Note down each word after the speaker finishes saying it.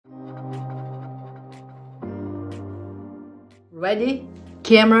Ready?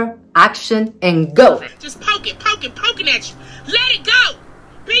 Camera, action, and go. Just poking at you. Let it go.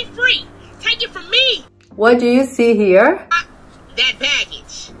 Be free. Take it from me. What do you see here? Drop that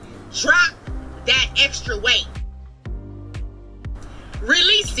baggage. Drop that extra weight.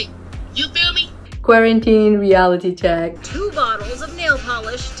 Release it. You feel me? Quarantine reality check. 2 bottles of nail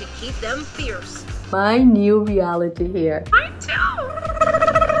polish to keep them fierce. My new reality here. I too.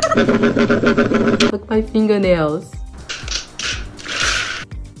 Look at my fingernails.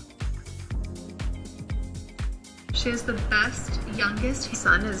 She is the best, youngest.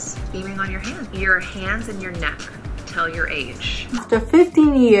 Sun is beaming on your hand. Your hands and your neck tell your age. After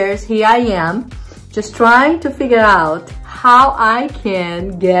 15 years, here I am, just trying to figure out how I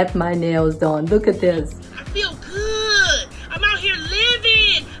can get my nails done. Look at this. I feel good. I'm out here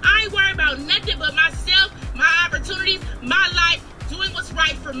living. I ain't worried about nothing but myself, my opportunities, my life, doing what's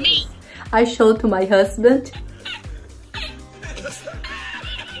right for me. I showed to my husband.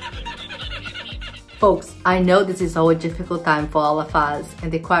 Folks, I know this is a difficult time for all of us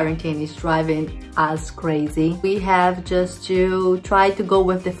and the quarantine is driving us crazy. We have just to try to go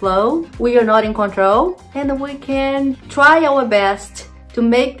with the flow. We are not in control and we can try our best to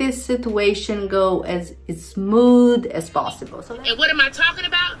make this situation go as smooth as possible. So and what am I talking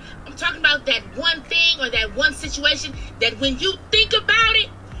about? I'm talking about that one thing or that one situation that when you think about it,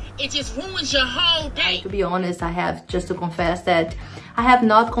 it just ruins your whole day. To be honest, I have just to confess that I have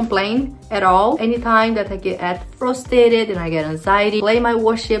not complained at all. Anytime that I get frustrated and I get anxiety, play my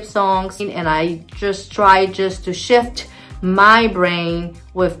worship songs and I just try just to shift my brain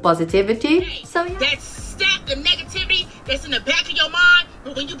with positivity. So yeah. That stack of negativity that's in the back of your mind,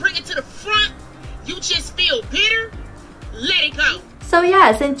 but when you bring it to the front, you just feel bitter. Let it go. So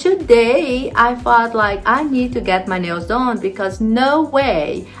yes, and today I thought like I need to get my nails done because no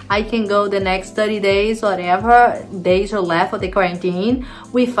way I can go the next 30 days, whatever days are left of the quarantine,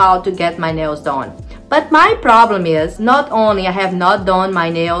 without to get my nails done. But my problem is not only I have not done my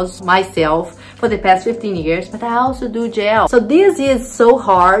nails myself for the past 15 years, but I also do gel. So this is so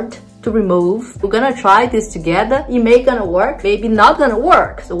hard to remove. We're gonna try this together. It may gonna work, maybe not gonna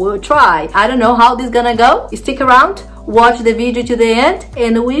work. So we'll try. I don't know how this gonna go. Stick around, watch the video to the end,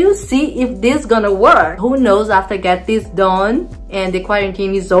 and we'll see if this gonna work. Who knows, after I get this done and the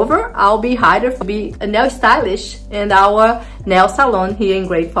quarantine is over, I'll be hired to be a nail stylist in our nail salon here in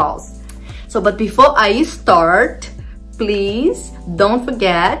Great Falls. So, but before I start, please don't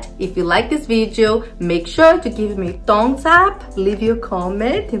forget, if you like this video, make sure to give me a thumbs up, leave your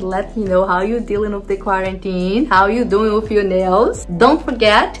comment and let me know how you're dealing with the quarantine, how you're doing with your nails. Don't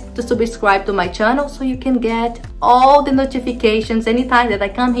forget to subscribe to my channel so you can get all the notifications anytime that I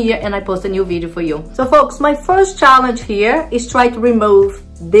come here and I post a new video for you. So folks, my first challenge here is try to remove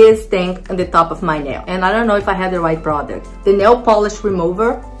this thing on the top of my nail. And I don't know if I have the right product. The nail polish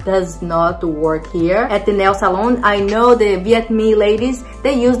remover does not work here. At the nail salon, I know the Vietnamese ladies,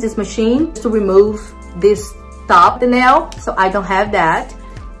 they use this machine to remove this top of the nail. So I don't have that.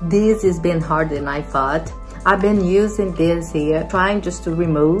 This has been harder than I thought. I've been using this here, trying just to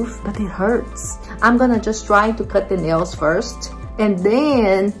remove, but it hurts. I'm gonna just try to cut the nails first and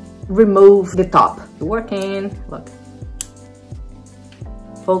then remove the top. Working, look.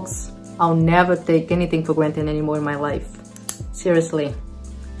 Folks, I'll never take anything for granted anymore in my life. Seriously.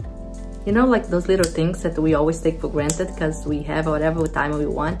 You know, like those little things that we always take for granted because we have whatever time we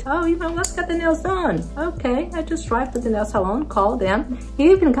want. Oh, you know, let's get the nails done. Okay, I just drive to the nail salon, call them.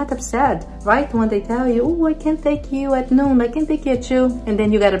 You even got upset, right? When they tell you, oh, I can't take you at noon, I can take you at 2. And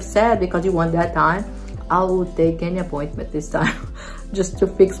then you get upset because you want that time. I will take any appointment this time just to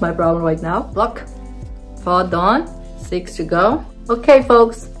fix my problem right now. Look, 4 done, 6 to go. Okay,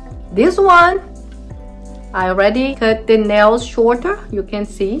 folks, this one, I already cut the nails shorter. You can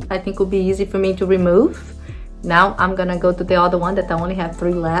see, I think it will be easy for me to remove. Now I'm gonna go to the other one that I only have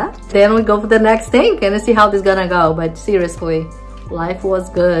 3 left. Then we go for the next thing and see how this is gonna go. But seriously, life was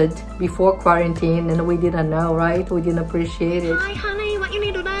good before quarantine and we didn't know, right? We didn't appreciate it. Hi, honey, what you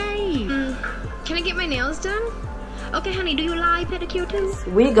need today? Can I get my nails done? Okay, honey, do you like pedicure too?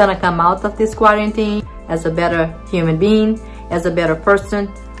 We're gonna come out of this quarantine as a better human being, as a better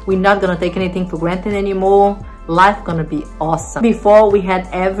person. We're not gonna take anything for granted anymore. Life gonna be awesome. Before we had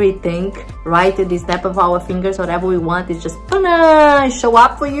everything right at the snap of our fingers. Whatever we want is just show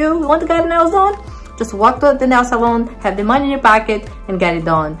up for you. You want to get nails done? Just walk to the nail salon, have the money in your pocket and get it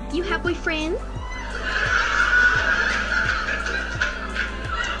done. You have boyfriend?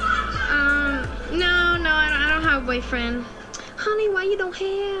 No, I don't have a boyfriend. Honey, why you don't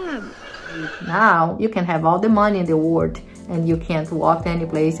have? Now you can have all the money in the world and you can't walk to any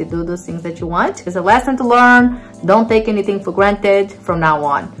place to do those things that you want. It's a lesson to learn. Don't take anything for granted from now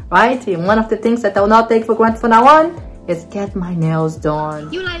on, right? And one of the things that I will not take for granted from now on is get my nails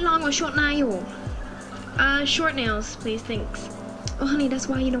done. You like long or short nail? Short nails, please, thanks. Oh, honey, that's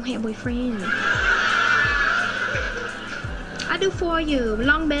why you don't have a boyfriend. I do for you.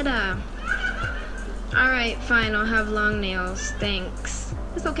 Long better. Alright, fine. I'll have long nails. Thanks.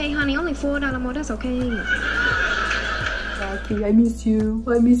 It's okay, honey. Only $4 more. That's okay. Jackie, I miss you.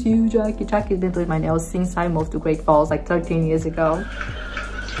 I miss you, Jackie. Jackie's been doing my nails since I moved to Great Falls like 13 years ago.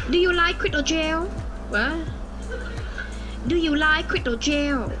 Do you like crystal gel? What? Do you like crystal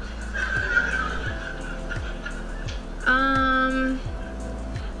gel?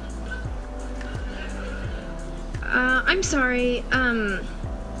 I'm sorry,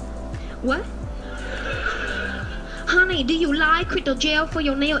 what? Honey, do you like crystal gel for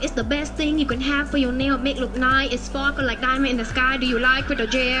your nail? It's the best thing you can have for your nail. Make look nice. It sparkle like diamond in the sky. Do you like crystal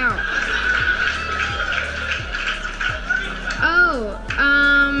gel? Oh,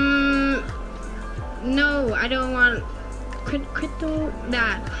 no, I don't want crystal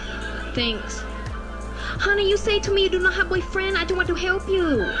that. Thanks. Honey, you say to me you do not have a boyfriend. I do want to help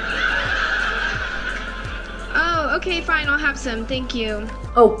you. Oh, okay, fine. I'll have some. Thank you.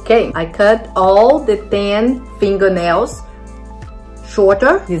 Okay, I cut all the 10 fingernails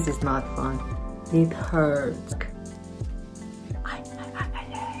shorter. This is not fun. It hurts.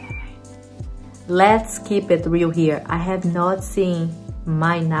 Let's keep it real here. I have not seen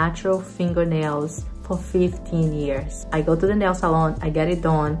my natural fingernails for 15 years. I go to the nail salon, I get it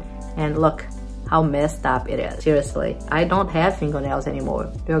done, and look how messed up it is. Seriously, I don't have fingernails anymore.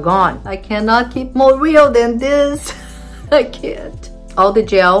 They're gone. I cannot keep more real than this. I can't. All the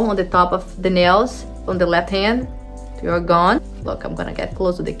gel on the top of the nails on the left hand, they're gone. Look, I'm gonna get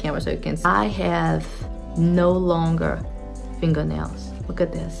close to the camera so you can see. I have no longer fingernails. Look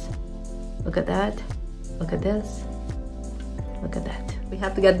at this. Look at that. Look at this. Look at that. We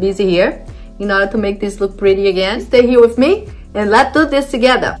have to get busy here in order to make this look pretty again. Stay here with me and let's do this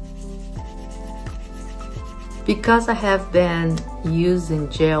together. Because I have been using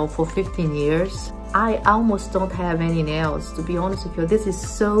gel for 15 years, I almost don't have any nails, to be honest with you. This is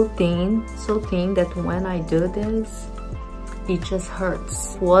so thin that when I do this, it just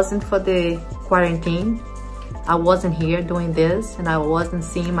hurts. If it wasn't for the quarantine, I wasn't here doing this and I wasn't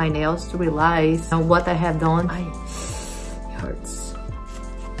seeing my nails to realize what I have done. It hurts.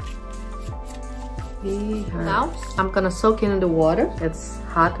 It hurts. Now, I'm gonna soak it in the water. It's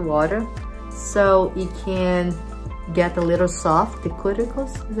hot water, so it can get a little soft, the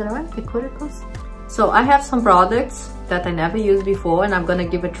cuticles. Is that right? The cuticles? So I have some products that I never used before and I'm gonna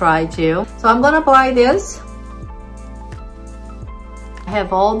give a try too. So I'm gonna apply this. I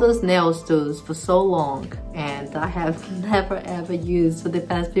have all those nail tools for so long and I have never ever used for the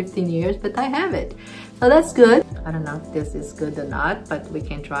past 15 years, but I have it. So that's good. I don't know if this is good or not, but we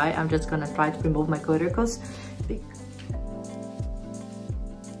can try. I'm just gonna try to remove my cuticles.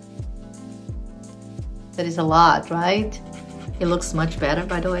 That is a lot, right? It looks much better,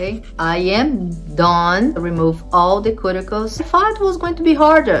 by the way. I am done. Remove all the cuticles. I thought it was going to be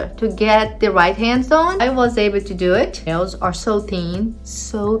harder to get the right hands on. I was able to do it. Nails are so thin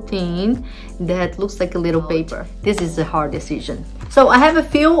that looks like a little paper. This is a hard decision. So I have a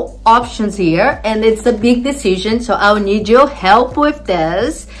few options here and it's a big decision, so I'll need your help with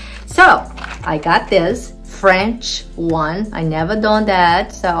this. So I got this French one. I never done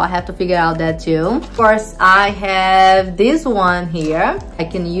that, so I have to figure out that too. Of course, I have this one here. I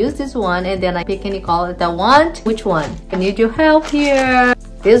can use this one and then I pick any color that I want. Which one? I need your help here.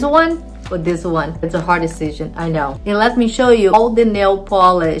 This one or this one? It's a hard decision, I know. And let me show you all the nail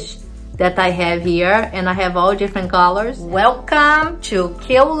polish that I have here, and I have all different colors. Welcome to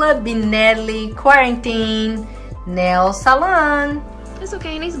Keula Binelly Quarantine Nail Salon. It's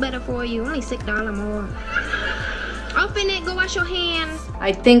okay, and it's better for you. Only $6 more. Off in it, go wash your hands.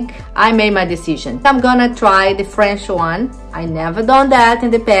 I think I made my decision. I'm gonna try the French one. I never done that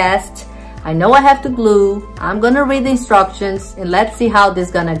in the past. I know I have to glue. I'm gonna read the instructions and let's see how this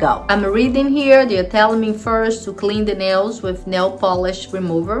is gonna go. I'm reading here, they're telling me first to clean the nails with nail polish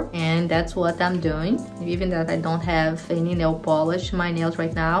remover, and that's what I'm doing. Even that I don't have any nail polish in my nails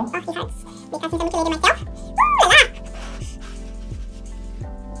right now. Oh, it hurts because since I mutilated myself. Ooh la la!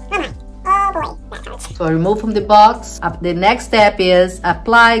 Oh my, oh boy, that hurts. So I remove from the box. The next step is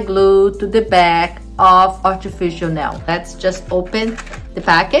apply glue to the back of artificial nail. Let's just open the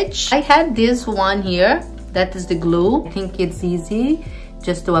package. I had this one here, that is the glue. I think it's easy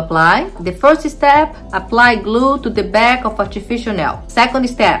just to apply. The first step, apply glue to the back of artificial nail. Second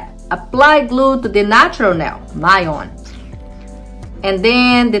step, apply glue to the natural nail, my own. And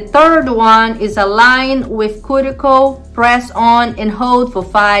then the third one is align with cuticle, press on and hold for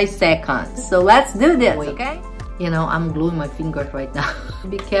 5 seconds. So let's do this, okay? You know, I'm gluing my fingers right now.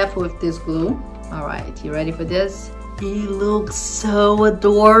 Be careful with this glue. All right, you ready for this? He looks so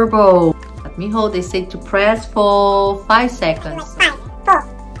adorable. Let me hold. They say to press for 5 seconds. 5, 4,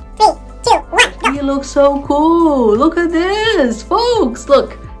 3, 2, 1, go. He looks so cool. Look at this, folks.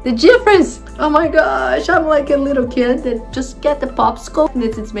 Look, the difference. Oh my gosh, I'm like a little kid that just get the popsicle.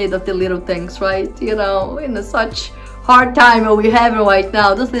 It's made of the little things, right? You know, in such hard time that we're having right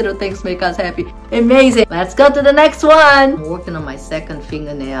now, those little things make us happy. Amazing. Let's go to the next one. I'm working on my second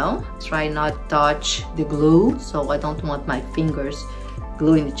fingernail. Try not to touch the glue, so I don't want my fingers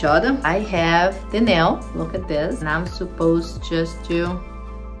gluing each other. I have the nail. Look at this. And I'm supposed just to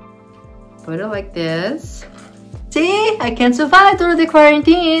put it like this. See, I can survive through the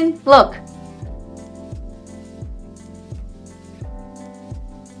quarantine. Look.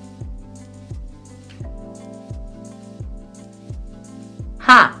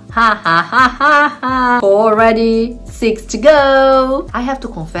 Ha, ha, ha, ha, ha, ha. 4 ready, 6 to go. I have to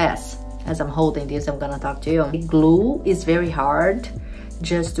confess, as I'm holding this, I'm gonna talk to you. The glue is very hard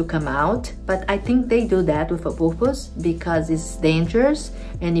just to come out, but I think they do that with a purpose because it's dangerous,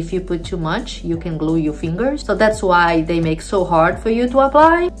 and if you put too much you can glue your fingers, so that's why they make so hard for you to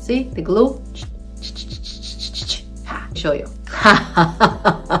apply. See the glue? Show you.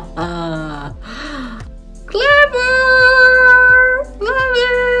 Clever! Love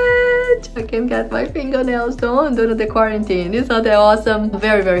it! I can get my fingernails done during the quarantine. Isn't that awesome?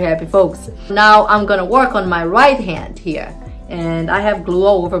 Very, very happy, folks. Now I'm gonna work on my right hand here. And I have glue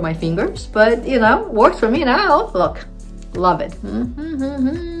all over my fingers, but you know, works for me now. Look, love it.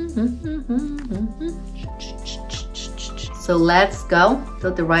 So let's go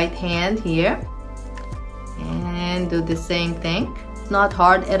to the right hand here and do the same thing. It's not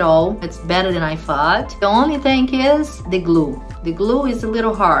hard at all. It's better than I thought. The only thing is the glue. The glue is a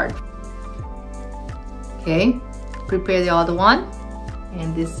little hard. Okay, prepare the other one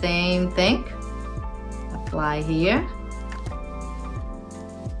and the same thing. Apply here.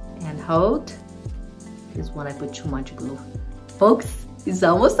 And hold. This one I put too much glue. Folks, it's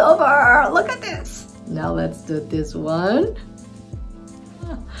almost over. Look at this. Now let's do this one.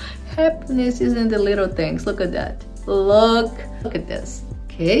 Happiness is in the little things. Look at that. Look at this.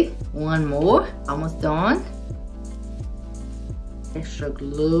 Okay, one more. Almost done. Extra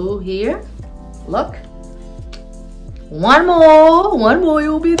glue here. Look. One more,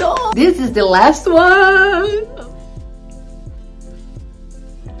 you'll be done. This is the last one.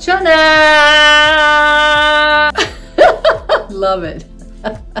 Ta-da! Love it.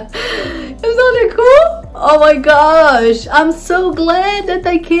 Isn't it cool? Oh my gosh, I'm so glad that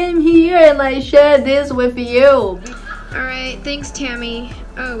I came here and I shared this with you. Alright, thanks Tammy.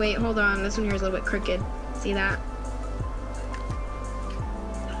 Oh wait, hold on, this one here is a little bit crooked. See that?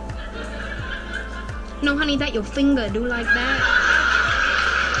 No honey, that your finger do like that.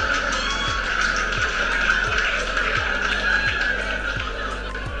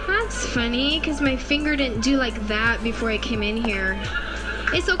 That's funny, because my finger didn't do like that before I came in here.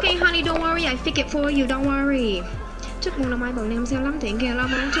 It's okay, honey, don't worry. I fix it for you, don't worry. Chúc mừng năm mới bầu niêm xem lắm tiền kia lo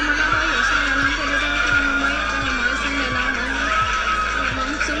mong chúc mừng năm mới hiểu sang năm kia năm mới sang đây lo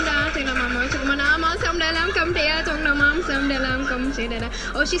mong xuống đó thì năm mới chúc mừng năm mới xong đây làm công ty trong năm mới xong đây làm công ty đây.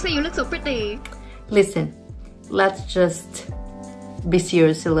 Oh, she said you look so pretty. Listen, let's just be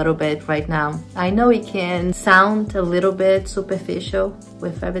serious a little bit right now. I know it can sound a little bit superficial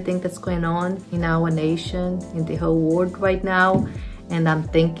with everything that's going on in our nation, in the whole world right now, and I'm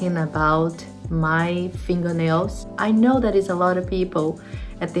thinking about my fingernails. I know that is a lot of people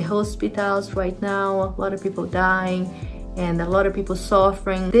at the hospitals right now, a lot of people dying and a lot of people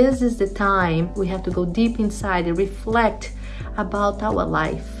suffering. This is the time we have to go deep inside and reflect about our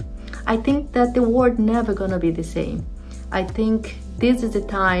life. I think that the world never gonna be the same. I think this is the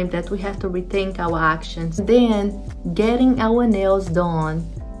time that we have to rethink our actions. Then getting our nails done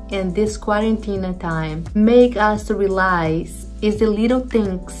in this quarantine time make us realize it's the little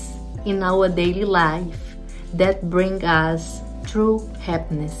things in our daily life that bring us true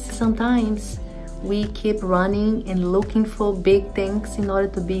happiness. Sometimes we keep running and looking for big things in order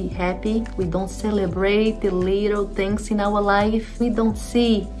to be happy. We don't celebrate the little things in our life. We don't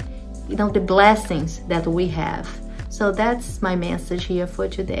see, the blessings that we have. So that's my message here for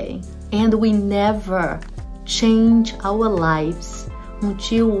today. And we never change our lives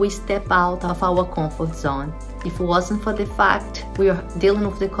until we step out of our comfort zone. If it wasn't for the fact we are dealing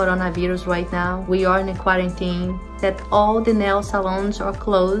with the coronavirus right now, we are in a quarantine, that all the nail salons are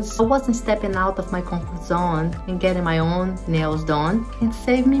closed, I wasn't stepping out of my comfort zone and getting my own nails done. It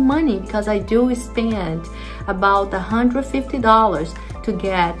saved me money because I do spend about $150 to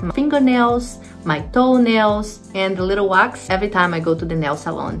get my fingernails, my toenails, and the little wax every time I go to the nail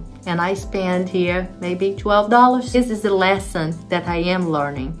salon. And I spend here maybe $12. This is the lesson that I am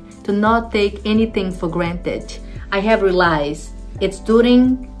learning, to not take anything for granted. I have realized it's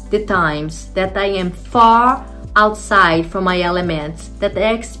during the times that I am far outside from my elements that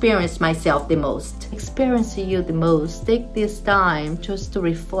I experience myself the most. Experiencing you the most, take this time just to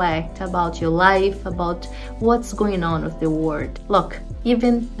reflect about your life, about what's going on with the world. Look,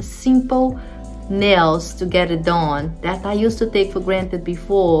 even simple nails to get it done that I used to take for granted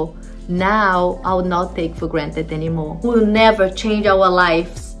before, now I will not take for granted anymore. We'll never change our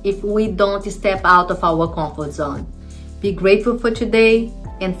lives if we don't step out of our comfort zone. Be grateful for today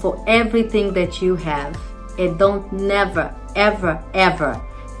and for everything that you have. And don't never, ever, ever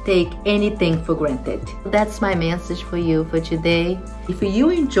take anything for granted. That's my message for you for today. If you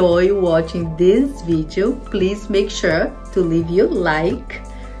enjoy watching this video, please make sure to leave your like,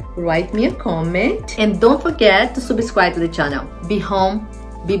 write me a comment, and don't forget to subscribe to the channel. Be home,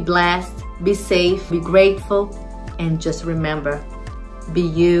 be blessed, be safe, be grateful, and just remember, be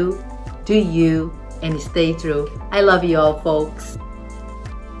you, do you, and stay true. I love you all, folks.